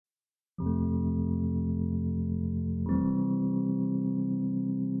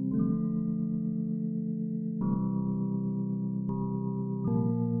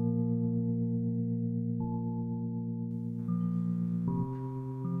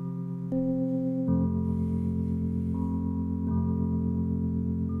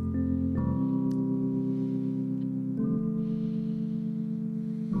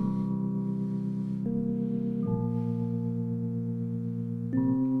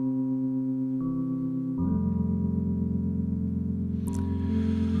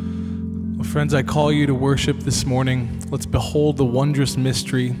Friends, I call you to worship this morning. Let's behold the wondrous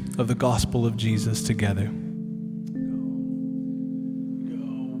mystery of the gospel of Jesus together.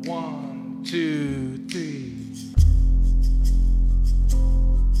 Go. 1, 2, 3.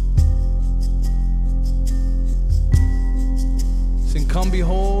 Sing, come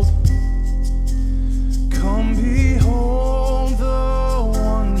behold. Come behold the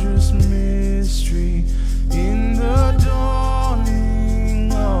wondrous mystery in the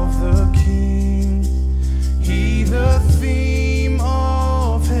dawning of the King. He, the theme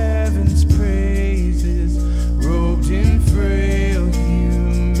of heaven's praises, robed in frail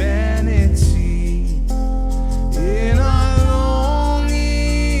humanity. In our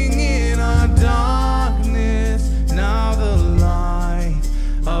longing, in our darkness, now the light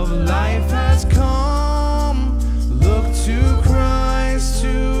of life has come. Look to Christ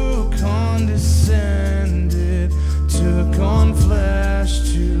who condescended, took on flesh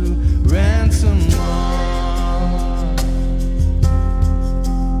to ransom us.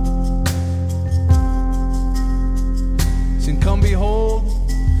 Sing, come behold,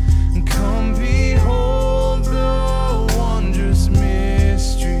 come behold the wondrous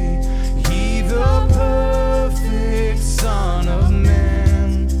mystery. He, the perfect Son of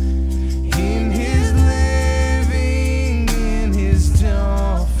Man, in his living, in his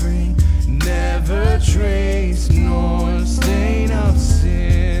offering, never trace nor stain of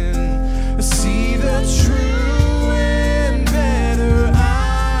sin. See the true and better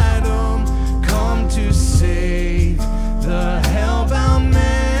Adam come to save the hell-bound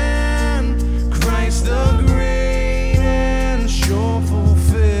man. Christ, the great and sure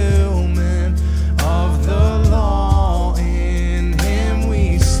fulfillment of the law, in him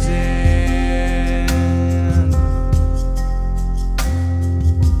we stand.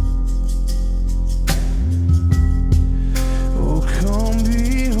 Oh, come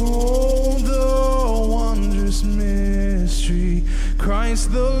behold the wondrous mystery,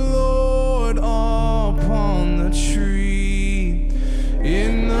 Christ the Lord upon the tree.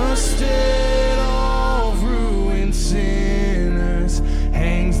 In the stead of ruined sinners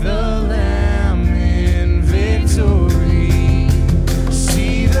hangs the Lamb in victory.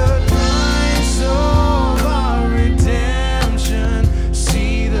 See the price of our redemption,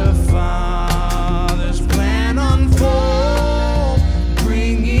 see the Father's plan unfold,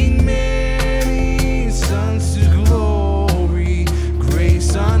 bringing many sons to glory,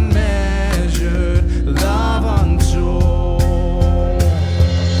 grace unmeasured, love untold.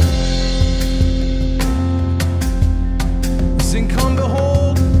 Sing, come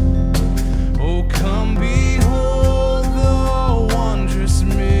behold, oh come behold the wondrous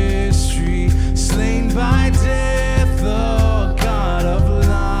mystery, slain by death, the God of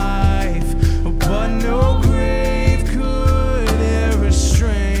life, but no grave could ever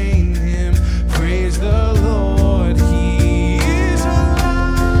restrain him. Praise the Lord, he is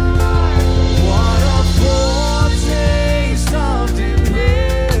alive. What a foretaste of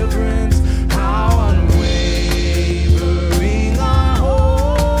deliverance, how unwavering our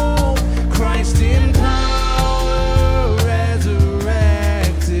hope. Christ in power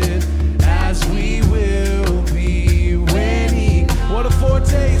resurrected, as we will be when he. What a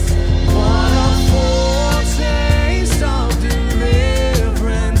foretaste! What a foretaste of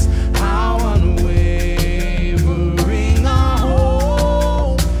deliverance, how unwavering our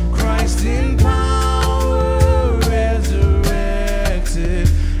hope. Christ in power resurrected,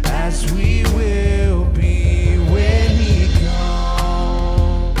 as we will be when he comes.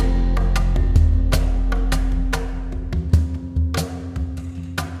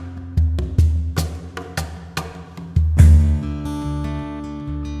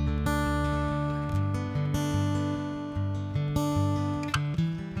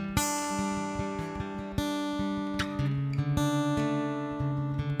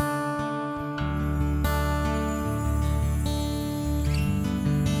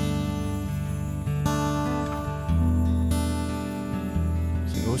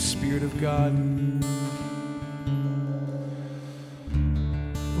 Sing, O Spirit of God.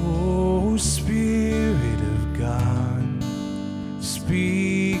 O Spirit of God,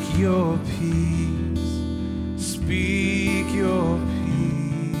 speak your peace, speak your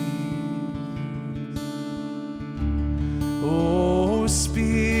peace. O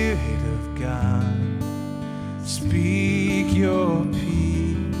Spirit of God, speak your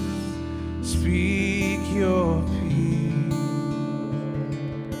peace, speak your peace.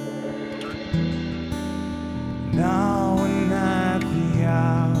 Now and at the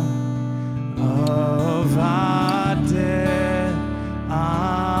hour of our death,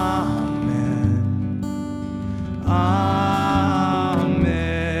 amen.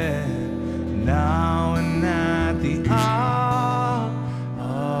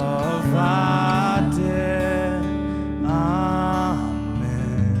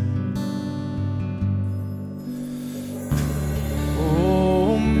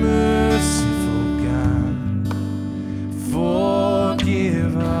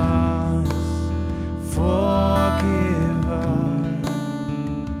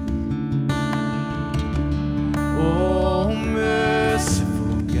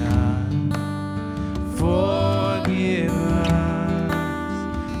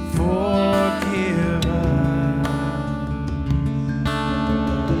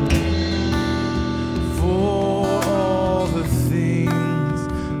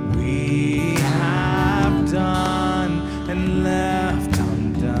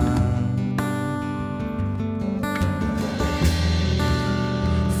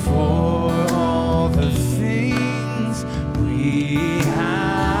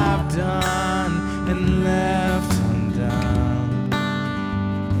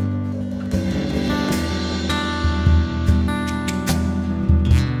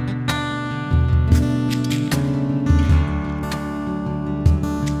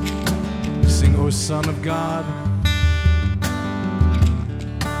 Son of God.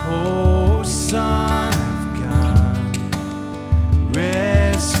 Oh, Son of God,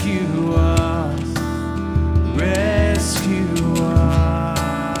 rescue us, rescue us.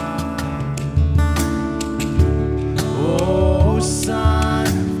 Oh, Son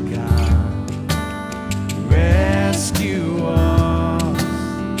of God, rescue us,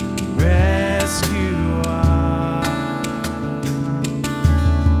 rescue us.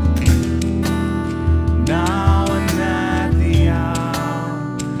 Now and at the hour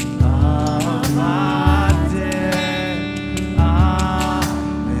of our death. Amen.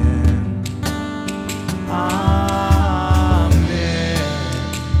 Amen.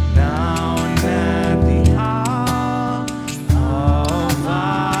 Now and at the hour of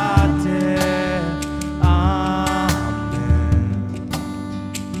our death. Amen.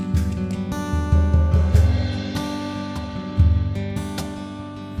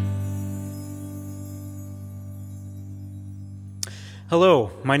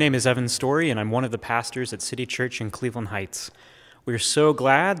 Hello, my name is Evan Story, and I'm one of the pastors at City Church in Cleveland Heights. We're so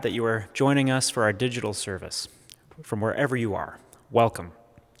glad that you are joining us for our digital service. From wherever you are, welcome.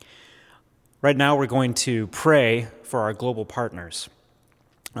 Right now, we're going to pray for our global partners.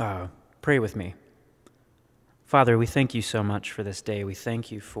 Pray with me. Father, we thank you so much for this day. We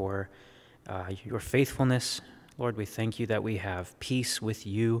thank you for your faithfulness. Lord, we thank you that we have peace with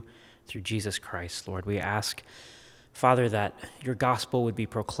you through Jesus Christ. Lord, we ask, Father, that your gospel would be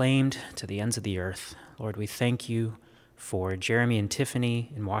proclaimed to the ends of the earth. Lord, we thank you for Jeremy and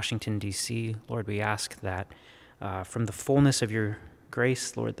Tiffany in Washington, D.C. Lord, we ask that from the fullness of your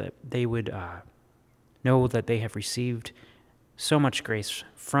grace, Lord, that they would know that they have received so much grace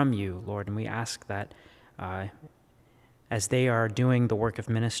from you, Lord, and we ask that as they are doing the work of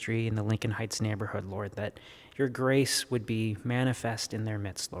ministry in the Lincoln Heights neighborhood, Lord, that your grace would be manifest in their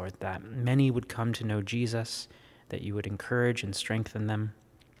midst, Lord, that many would come to know Jesus, that you would encourage and strengthen them.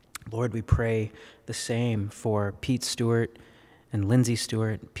 Lord, we pray the same for Pete Stewart and Lindsay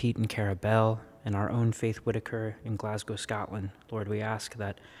Stewart, Pete and Cara Bell, and our own Faith Whitaker in Glasgow, Scotland. Lord, we ask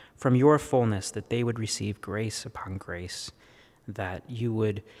that from your fullness that they would receive grace upon grace, that you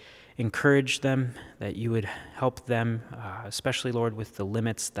would encourage them, that you would help them, especially, Lord, with the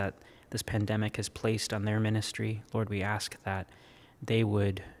limits that this pandemic has placed on their ministry. Lord, we ask that they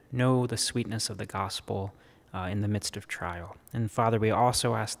would know the sweetness of the gospel in the midst of trial. And Father, we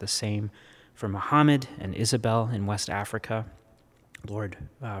also ask the same for Muhammad and Isabel in West Africa. Lord,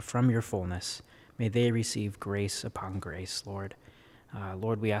 from your fullness, may they receive grace upon grace, Lord.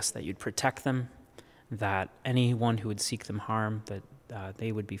 Lord, we ask that you'd protect them, that anyone who would seek them harm, that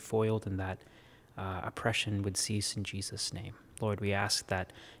they would be foiled, and that oppression would cease in Jesus' name. Lord, we ask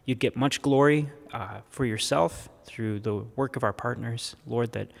that you'd get much glory for yourself through the work of our partners.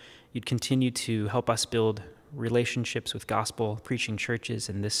 Lord, that you'd continue to help us build relationships with gospel-preaching churches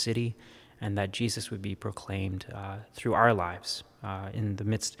in this city, and that Jesus would be proclaimed through our lives in the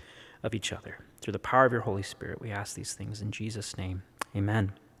midst of each other. Through the power of your Holy Spirit, we ask these things in Jesus' name.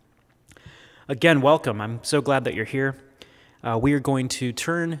 Amen. Again, welcome. I'm so glad that you're here. We are going to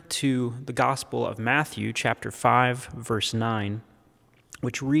turn to the Gospel of Matthew, chapter 5, verse 9,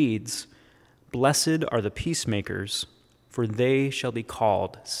 which reads, "Blessed are the peacemakers, for they shall be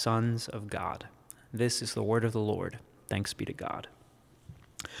called sons of God." This is the word of the Lord. Thanks be to God.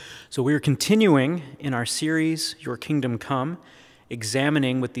 So we are continuing in our series, Your Kingdom Come,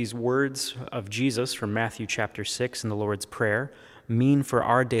 examining what these words of Jesus from Matthew chapter 6 in the Lord's Prayer mean for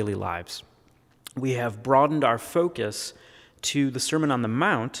our daily lives. We have broadened our focus to the Sermon on the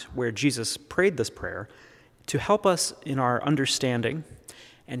Mount, where Jesus prayed this prayer, to help us in our understanding.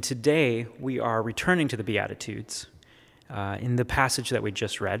 And today we are returning to the Beatitudes. In the passage that we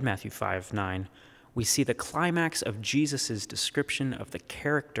just read, Matthew 5:9, we see the climax of Jesus' description of the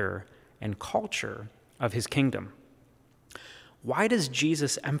character and culture of his kingdom. Why does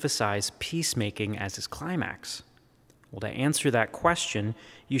Jesus emphasize peacemaking as his climax? Well, to answer that question,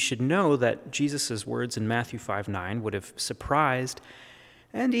 you should know that Jesus' words in Matthew 5:9 would have surprised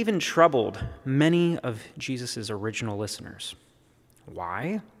and even troubled many of Jesus' original listeners.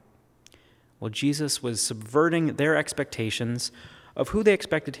 Why? Well, Jesus was subverting their expectations of who they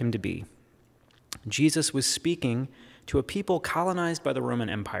expected him to be. Jesus was speaking to a people colonized by the Roman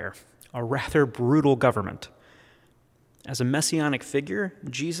Empire, a rather brutal government. As a messianic figure,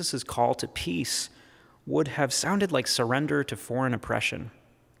 Jesus' call to peace would have sounded like surrender to foreign oppression.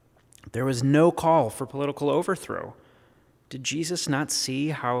 There was no call for political overthrow. Did Jesus not see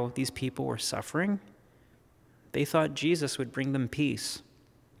how these people were suffering? They thought Jesus would bring them peace.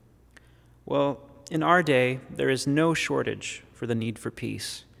 Well, in our day, there is no shortage for the need for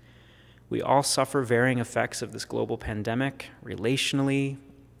peace. We all suffer varying effects of this global pandemic, relationally,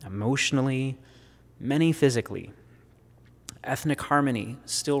 emotionally, many physically. Ethnic harmony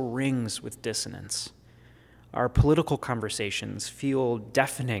still rings with dissonance. Our political conversations feel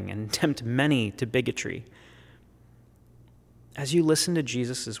deafening and tempt many to bigotry. As you listen to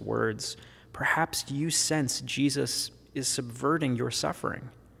Jesus' words, perhaps you sense Jesus is subverting your suffering.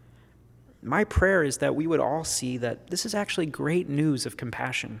 My prayer is that we would all see that this is actually great news of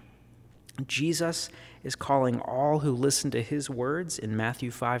compassion. Jesus is calling all who listen to his words in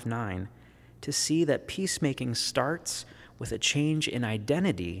Matthew 5:9 to see that peacemaking starts with a change in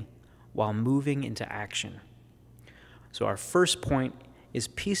identity while moving into action. So our first point is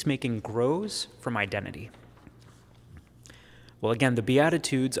peacemaking grows from identity. Well, again, the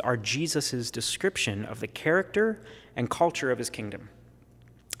Beatitudes are Jesus' description of the character and culture of his kingdom.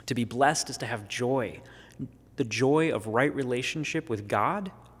 To be blessed is to have joy, the joy of right relationship with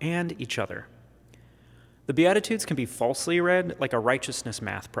God and each other. The Beatitudes can be falsely read like a righteousness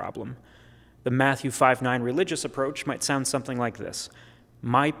math problem. The Matthew 5:9 religious approach might sound something like this: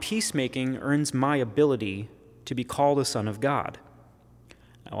 my peacemaking earns my ability to be called a son of God.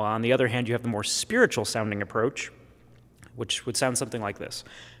 Well, on the other hand, you have the more spiritual sounding approach, which would sound something like this: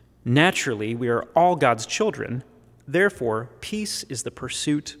 naturally, we are all God's children. Therefore, peace is the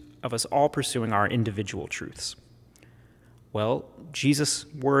pursuit of us all pursuing our individual truths. Well, Jesus'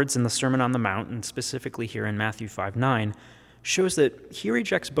 words in the Sermon on the Mount, and specifically here in Matthew 5:9, shows that he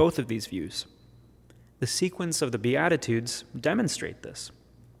rejects both of these views. The sequence of the Beatitudes demonstrate this.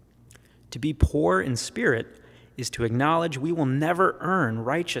 To be poor in spirit is to acknowledge we will never earn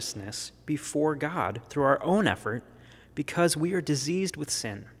righteousness before God through our own effort because we are diseased with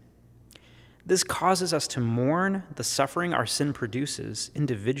sin. This causes us to mourn the suffering our sin produces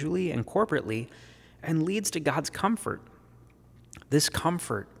individually and corporately and leads to God's comfort. This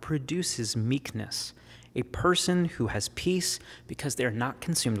comfort produces meekness, a person who has peace because they're not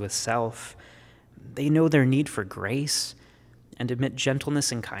consumed with self. They know their need for grace and admit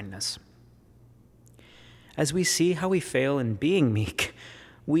gentleness and kindness. As we see how we fail in being meek,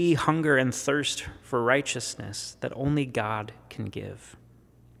 we hunger and thirst for righteousness that only God can give.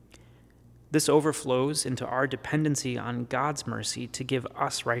 This overflows into our dependency on God's mercy to give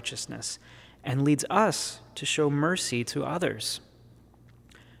us righteousness and leads us to show mercy to others.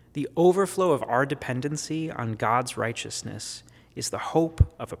 The overflow of our dependency on God's righteousness is the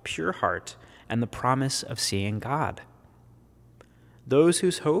hope of a pure heart and the promise of seeing God. Those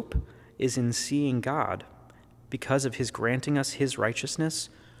whose hope is in seeing God, because of his granting us his righteousness,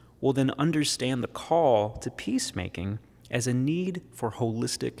 will then understand the call to peacemaking as a need for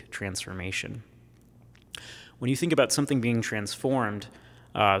holistic transformation. When you think about something being transformed,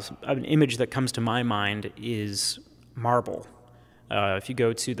 an image that comes to my mind is marble. If you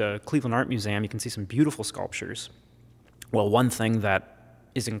go to the Cleveland Art Museum, you can see some beautiful sculptures. Well, one thing that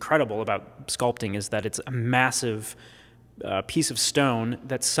is incredible about sculpting is that it's a massive piece of stone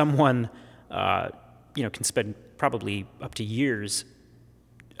that someone can spend probably up to years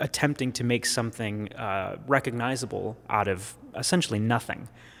attempting to make something recognizable out of essentially nothing.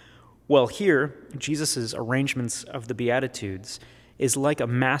 Well, here, Jesus' arrangements of the Beatitudes is like a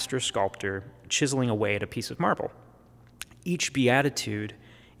master sculptor chiseling away at a piece of marble. Each Beatitude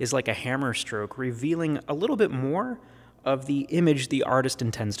is like a hammer stroke, revealing a little bit more of the image the artist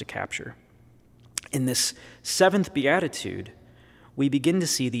intends to capture. In this seventh Beatitude, we begin to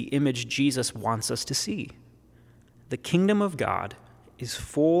see the image Jesus wants us to see. The kingdom of God is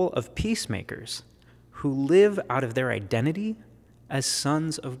full of peacemakers who live out of their identity as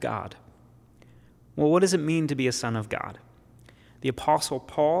sons of God. Well, what does it mean to be a son of God? The Apostle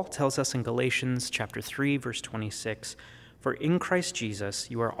Paul tells us in Galatians chapter 3, verse 26, "For in Christ Jesus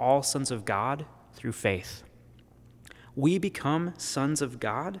you are all sons of God through faith." We become sons of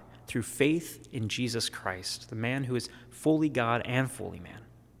God through faith in Jesus Christ, the man who is fully God and fully man.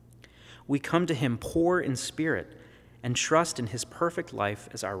 We come to him poor in spirit and trust in his perfect life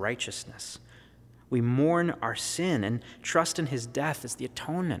as our righteousness. We mourn our sin and trust in his death as the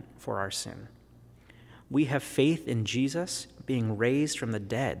atonement for our sin. We have faith in Jesus being raised from the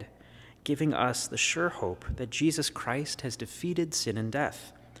dead, giving us the sure hope that Jesus Christ has defeated sin and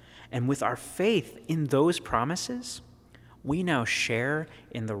death. And with our faith in those promises, we now share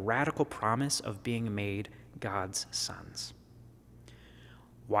in the radical promise of being made God's sons.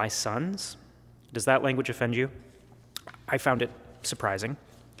 Why sons? Does that language offend you? I found it surprising.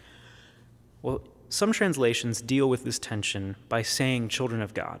 Well, some translations deal with this tension by saying children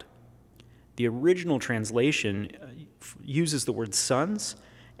of God. The original translation uses the word sons,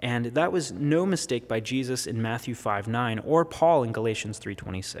 and that was no mistake by Jesus in Matthew 5:9 or Paul in Galatians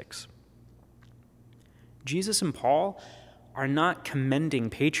 3:26. Jesus and Paul are not commending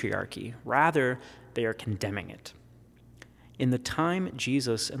patriarchy. Rather, they are condemning it. In the time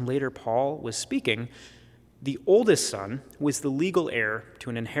Jesus and later Paul was speaking, the oldest son was the legal heir to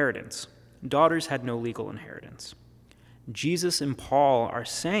an inheritance. Daughters had no legal inheritance. Jesus and Paul are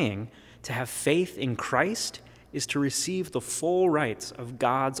saying to have faith in Christ is to receive the full rights of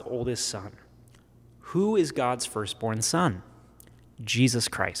God's oldest son. Who is God's firstborn son? Jesus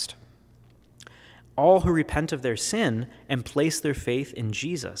Christ. All who repent of their sin and place their faith in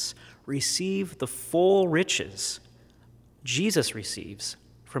Jesus receive the full riches Jesus receives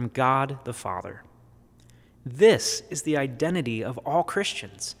from God the Father. This is the identity of all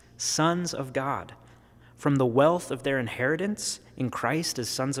Christians, sons of God. From the wealth of their inheritance in Christ as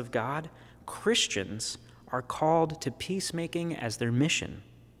sons of God, Christians are called to peacemaking as their mission.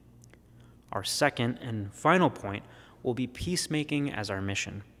 Our second and final point will be peacemaking as our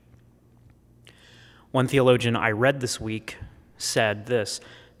mission. One theologian I read this week said this: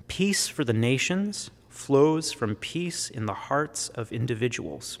 "Peace for the nations flows from peace in the hearts of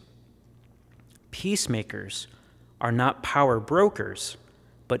individuals. Peacemakers are not power brokers,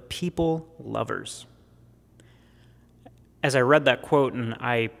 but people lovers." As I read that quote and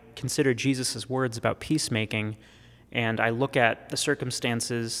I consider Jesus' words about peacemaking, and I look at the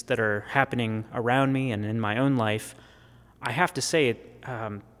circumstances that are happening around me and in my own life, I have to say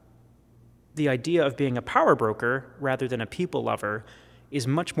the idea of being a power broker rather than a people lover is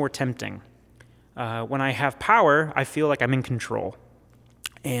much more tempting. When I have power, I feel like I'm in control.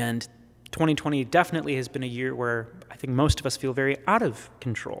 And 2020 definitely has been a year where I think most of us feel very out of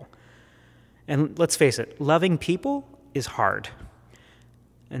control. And let's face it, loving people is hard.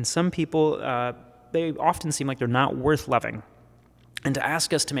 And some people, they often seem like they're not worth loving. And to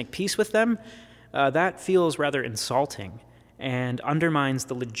ask us to make peace with them, that feels rather insulting and undermines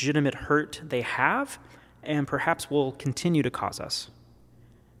the legitimate hurt they have and perhaps will continue to cause us.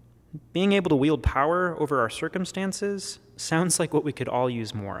 Being able to wield power over our circumstances sounds like what we could all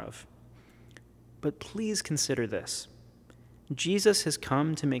use more of. But please consider this. Jesus has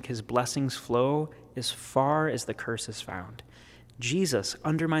come to make his blessings flow as far as the curse is found. Jesus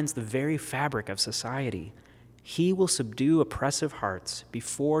undermines the very fabric of society. He will subdue oppressive hearts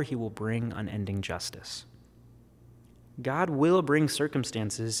before he will bring unending justice. God will bring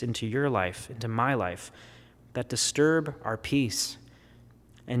circumstances into your life, into my life, that disturb our peace.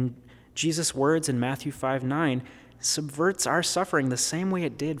 And Jesus' words in Matthew 5:9 subverts our suffering the same way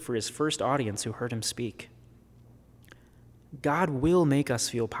it did for his first audience who heard him speak. God will make us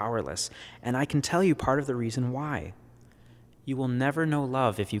feel powerless, and I can tell you part of the reason why. You will never know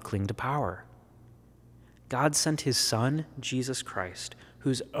love if you cling to power. God sent his Son, Jesus Christ,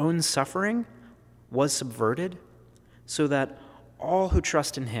 whose own suffering was subverted, so that all who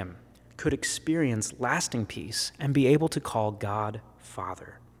trust in him could experience lasting peace and be able to call God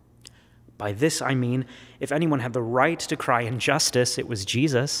Father. By this I mean, if anyone had the right to cry injustice, it was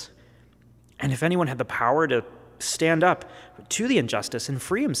Jesus. And if anyone had the power to stand up to the injustice and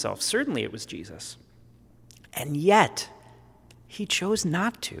free himself, certainly it was Jesus. And yet, he chose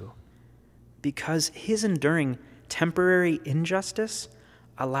not to, because his enduring temporary injustice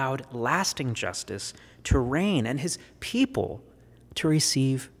allowed lasting justice to reign and his people to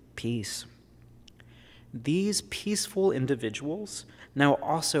receive peace. These peaceful individuals now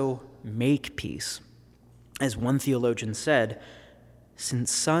also make peace. As one theologian said,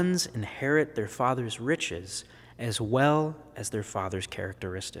 since sons inherit their father's riches as well as their father's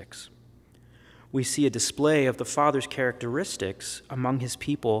characteristics. We see a display of the father's characteristics among his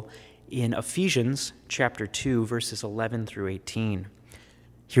people in Ephesians chapter 2, verses 11 through 18.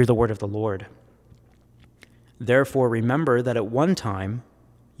 Hear the word of the Lord. "Therefore remember that at one time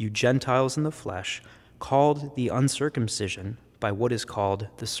you Gentiles in the flesh, called the uncircumcision by what is called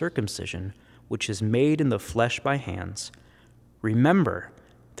the circumcision, which is made in the flesh by hands, remember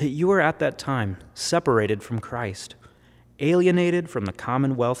that you were at that time separated from Christ, alienated from the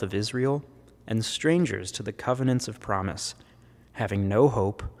commonwealth of Israel, and strangers to the covenants of promise, having no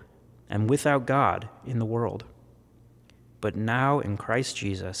hope and without God in the world. But now in Christ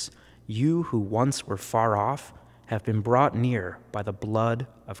Jesus, you who once were far off have been brought near by the blood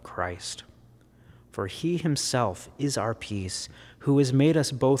of Christ. For he himself is our peace, who has made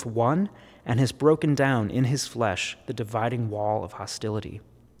us both one and has broken down in his flesh the dividing wall of hostility,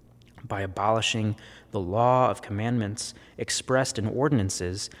 by abolishing the law of commandments expressed in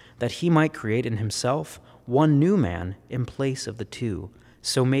ordinances, that he might create in himself one new man in place of the two,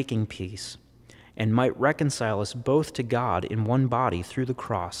 so making peace, and might reconcile us both to God in one body through the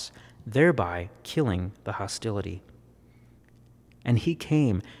cross, thereby killing the hostility. And he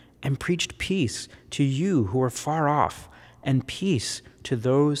came and preached peace to you who were far off, and peace to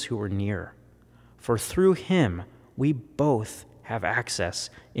those who were near. For through him we both have access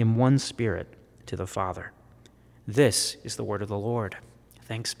in one Spirit to the Father. This is the word of the Lord.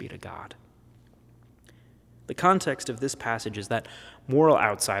 Thanks be to God. The context of this passage is that moral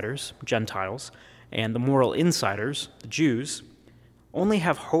outsiders, Gentiles, and the moral insiders, the Jews, only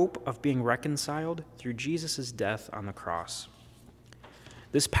have hope of being reconciled through Jesus' death on the cross.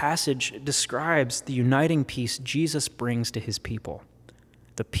 This passage describes the uniting peace Jesus brings to his people.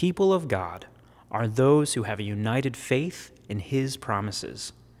 The people of God are those who have a united faith in his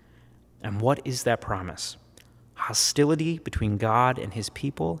promises. And what is that promise? Hostility between God and his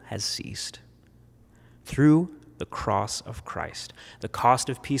people has ceased through the cross of Christ. The cost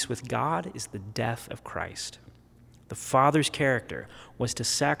of peace with God is the death of Christ. The Father's character was to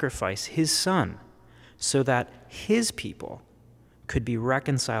sacrifice his Son so that his people could be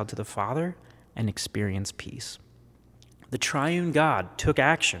reconciled to the Father and experience peace. The triune God took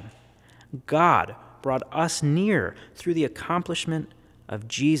action. God brought us near through the accomplishment of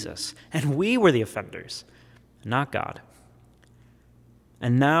Jesus, and we were the offenders, not God.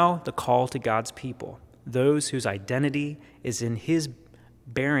 And now the call to God's people, those whose identity is in his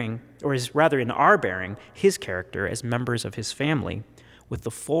bearing, or is rather in our bearing, his character as members of his family, with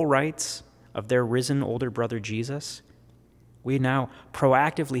the full rights of their risen older brother Jesus. We now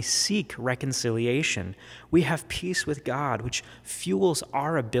proactively seek reconciliation. We have peace with God, which fuels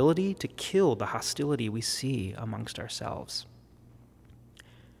our ability to kill the hostility we see amongst ourselves.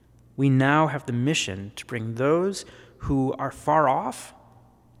 We now have the mission to bring those who are far off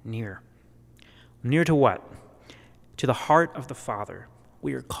near. Near to what? To the heart of the Father.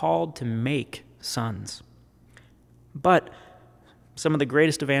 We are called to make sons. But some of the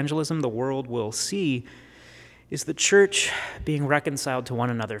greatest evangelism the world will see is the church being reconciled to one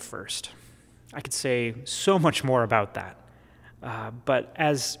another first. I could say so much more about that. But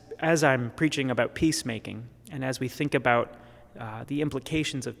as I'm preaching about peacemaking, and as we think about the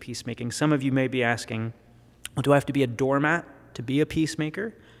implications of peacemaking, some of you may be asking, well, do I have to be a doormat to be a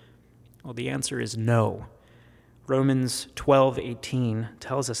peacemaker? Well, the answer is no. Romans 12:18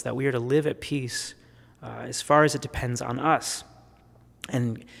 tells us that we are to live at peace as far as it depends on us.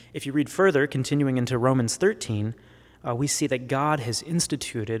 And if you read further, continuing into Romans 13, we see that God has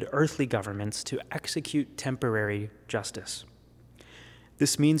instituted earthly governments to execute temporary justice.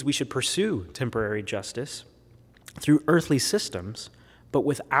 This means we should pursue temporary justice through earthly systems, but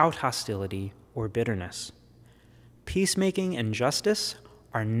without hostility or bitterness. Peacemaking and justice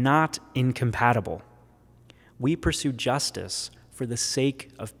are not incompatible. We pursue justice for the sake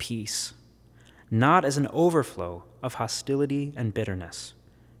of peace, not as an overflow of hostility and bitterness.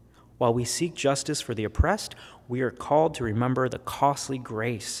 While we seek justice for the oppressed, we are called to remember the costly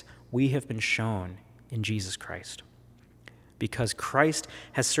grace we have been shown in Jesus Christ. Because Christ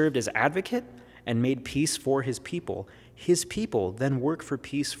has served as advocate and made peace for his people then work for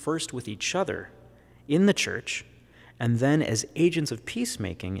peace first with each other in the church, and then as agents of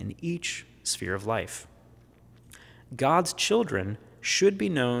peacemaking in each sphere of life. God's children should be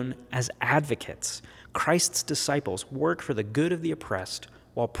known as advocates. Christ's disciples work for the good of the oppressed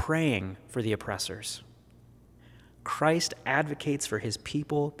while praying for the oppressors. Christ advocates for his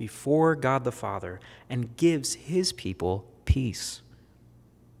people before God the Father and gives his people peace.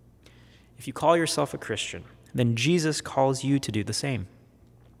 If you call yourself a Christian, then Jesus calls you to do the same.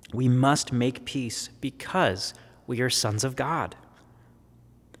 We must make peace because we are sons of God.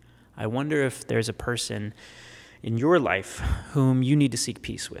 I wonder if there's a person in your life whom you need to seek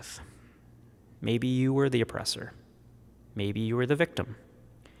peace with. Maybe you were the oppressor. Maybe you were the victim.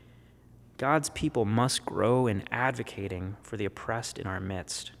 God's people must grow in advocating for the oppressed in our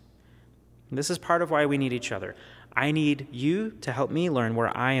midst. This is part of why we need each other. I need you to help me learn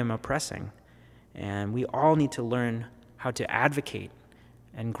where I am oppressing, and we all need to learn how to advocate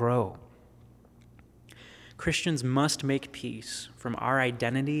and grow. Christians must make peace from our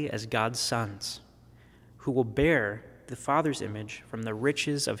identity as God's sons, who will bear the Father's image from the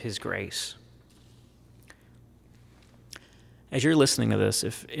riches of his grace. As you're listening to this,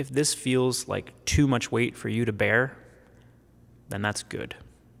 if this feels like too much weight for you to bear, then that's good.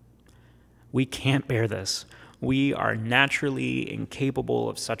 We can't bear this. We are naturally incapable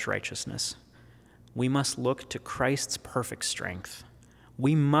of such righteousness. We must look to Christ's perfect strength.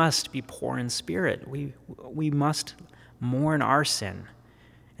 We must be poor in spirit. We must mourn our sin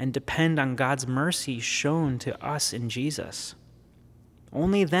and depend on God's mercy shown to us in Jesus.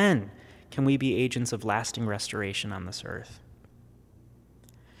 Only then can we be agents of lasting restoration on this earth.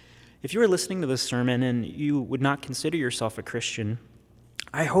 If you are listening to this sermon and you would not consider yourself a Christian,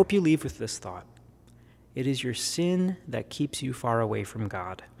 I hope you leave with this thought. It is your sin that keeps you far away from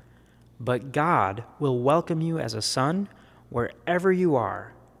God. But God will welcome you as a son wherever you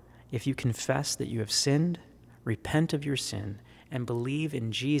are if you confess that you have sinned, repent of your sin, and believe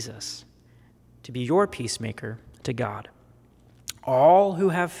in Jesus to be your peacemaker to God. All who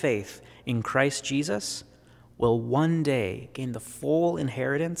have faith in Christ Jesus will one day gain the full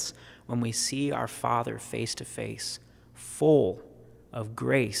inheritance when we see our Father face to face, full of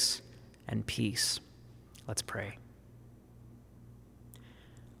grace and peace. Let's pray.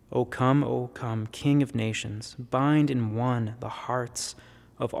 O come, King of nations, bind in one the hearts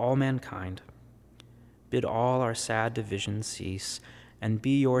of all mankind. Bid all our sad divisions cease, and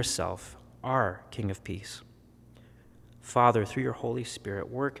be yourself our King of peace. Father, through your Holy Spirit,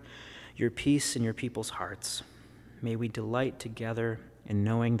 work your peace in your people's hearts. May we delight together in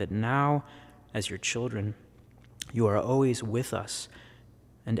knowing that now, as your children, you are always with us,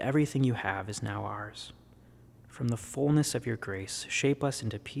 and everything you have is now ours. From the fullness of your grace, shape us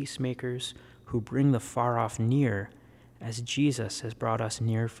into peacemakers who bring the far off near, as Jesus has brought us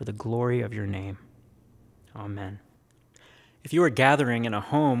near for the glory of your name. Amen. If you are gathering in a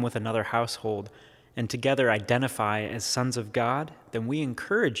home with another household and together identify as sons of God, then we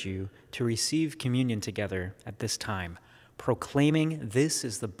encourage you to receive communion together at this time, proclaiming this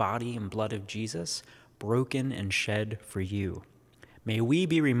is the body and blood of Jesus, broken and shed for you. May we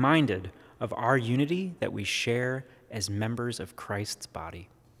be reminded of our unity that we share as members of Christ's body.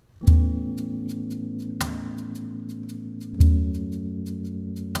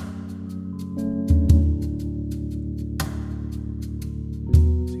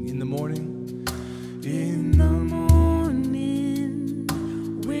 In the morning,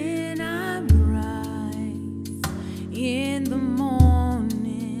 when I rise, in the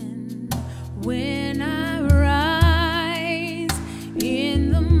morning, when I rise,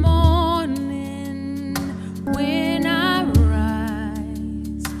 in the morning, when I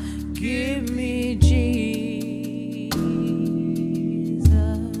rise, give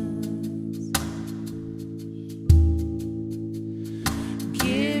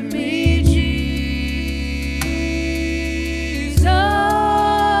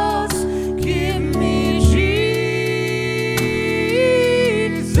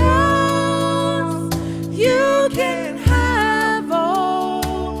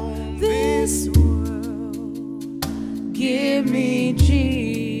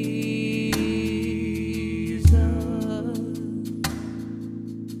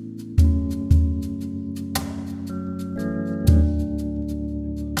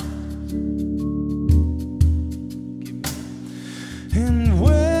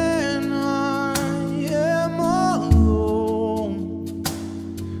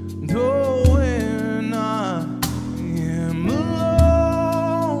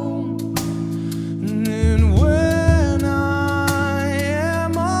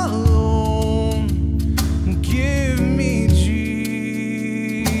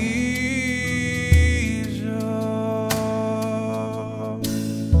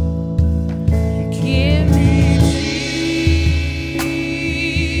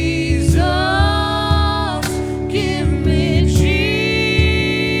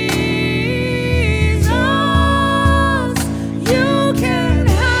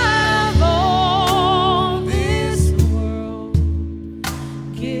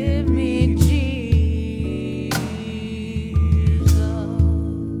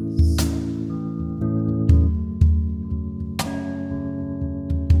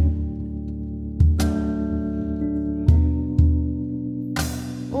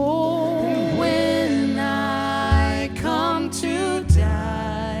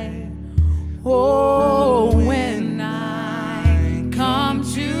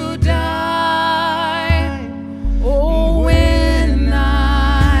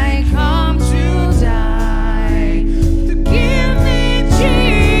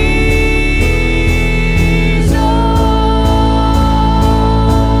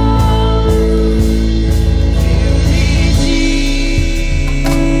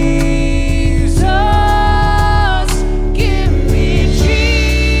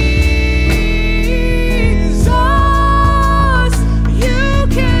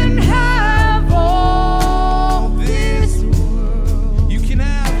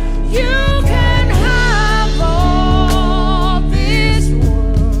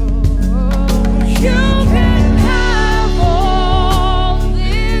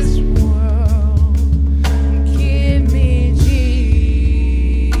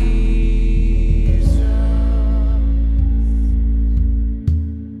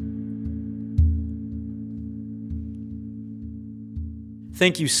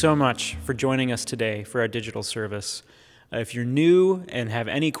Thank you so much for joining us today for our digital service. If you're new and have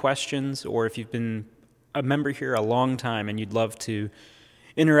any questions, or if you've been a member here a long time and you'd love to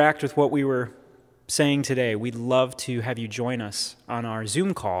interact with what we were saying today, we'd love to have you join us on our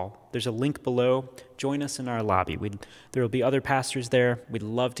Zoom call. There's a link below. Join us in our lobby. There will be other pastors there. We'd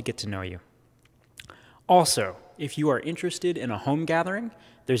love to get to know you. Also, if you are interested in a home gathering,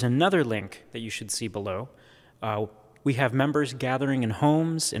 there's another link that you should see below. We have members gathering in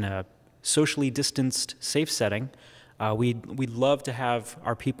homes in a socially distanced, safe setting. We'd love to have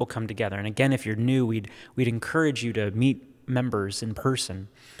our people come together. And again, if you're new, we'd encourage you to meet members in person.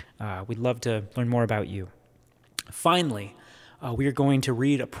 We'd love to learn more about you. Finally, we are going to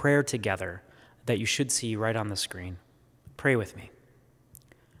read a prayer together that you should see right on the screen. Pray with me.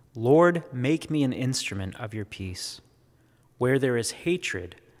 Lord, make me an instrument of your peace. Where there is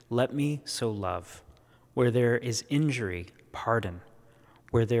hatred, let me so love. Where there is injury, pardon.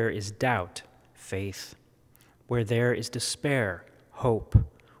 Where there is doubt, faith. Where there is despair, hope.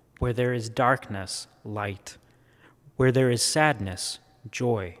 Where there is darkness, light. Where there is sadness,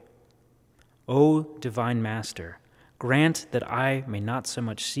 joy. O divine Master, grant that I may not so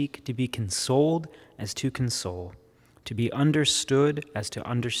much seek to be consoled as to console, to be understood as to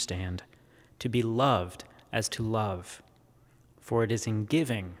understand, to be loved as to love. For it is in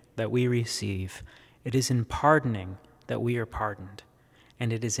giving that we receive, it is in pardoning that we are pardoned,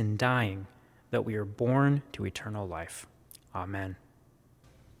 and it is in dying that we are born to eternal life. Amen.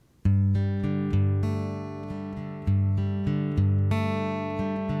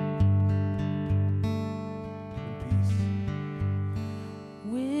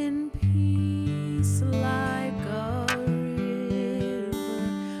 When peace like a river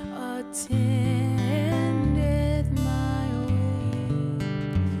attendeth my way,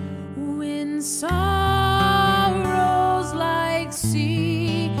 when sorrows like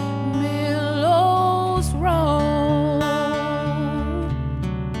sea billows roll,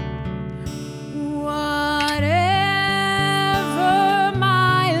 whatever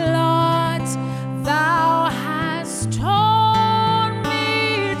my lot, thou hast told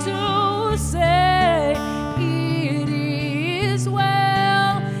me to say, it is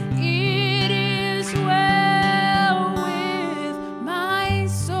well with my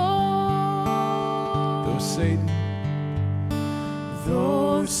soul.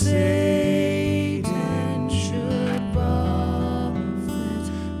 Though Satan should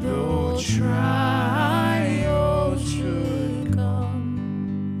buffet, though trials should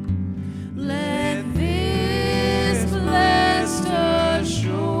come, let this blessed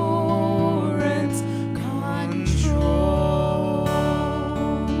assurance control,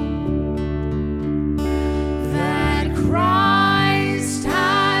 that Christ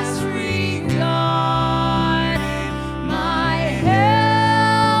has regarded my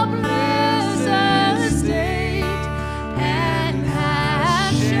helpless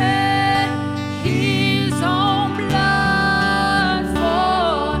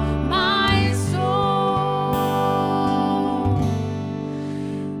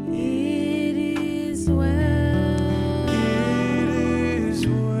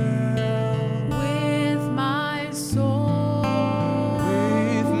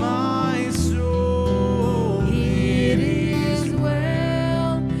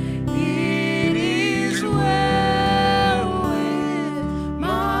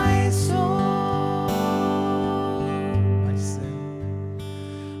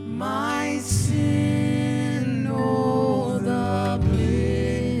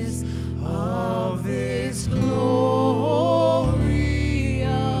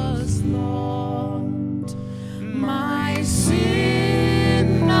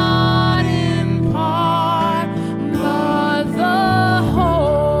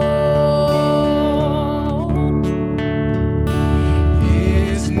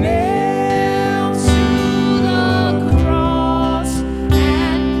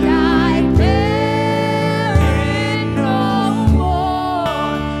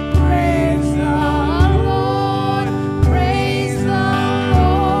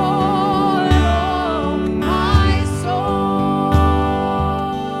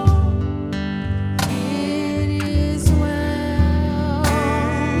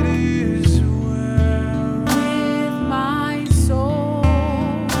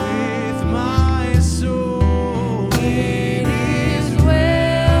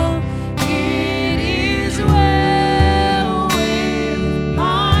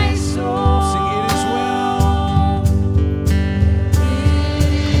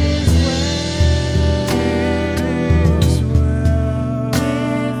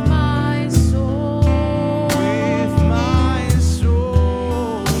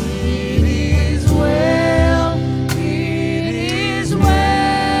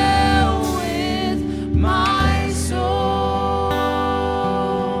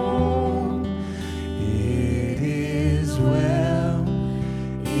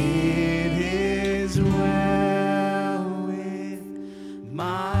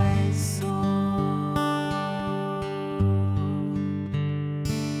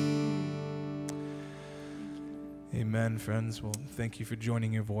Amen, friends. Well, thank you for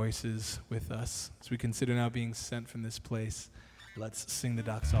joining your voices with us. As we consider now being sent from this place, let's sing the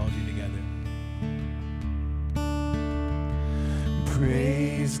doxology together.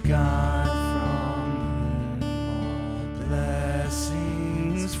 Praise God, from whom all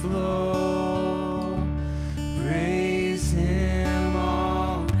blessings flow. Praise Him,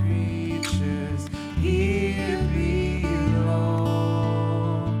 all creatures here below.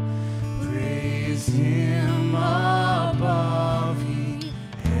 Praise Him above, ye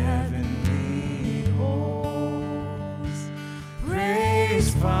heavenly hosts.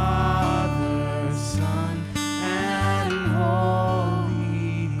 Praise Father, Son, and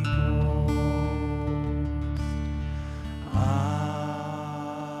Holy Ghost. Amen.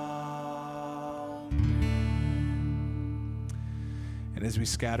 And as we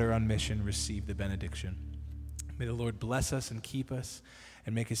scatter on mission, receive the benediction. May the Lord bless us and keep us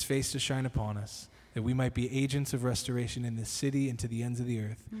and make His face to shine upon us, that we might be agents of restoration in this city and to the ends of the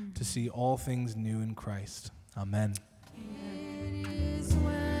earth, to see all things new in Christ. Amen. It is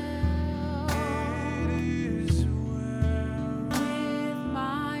well. It is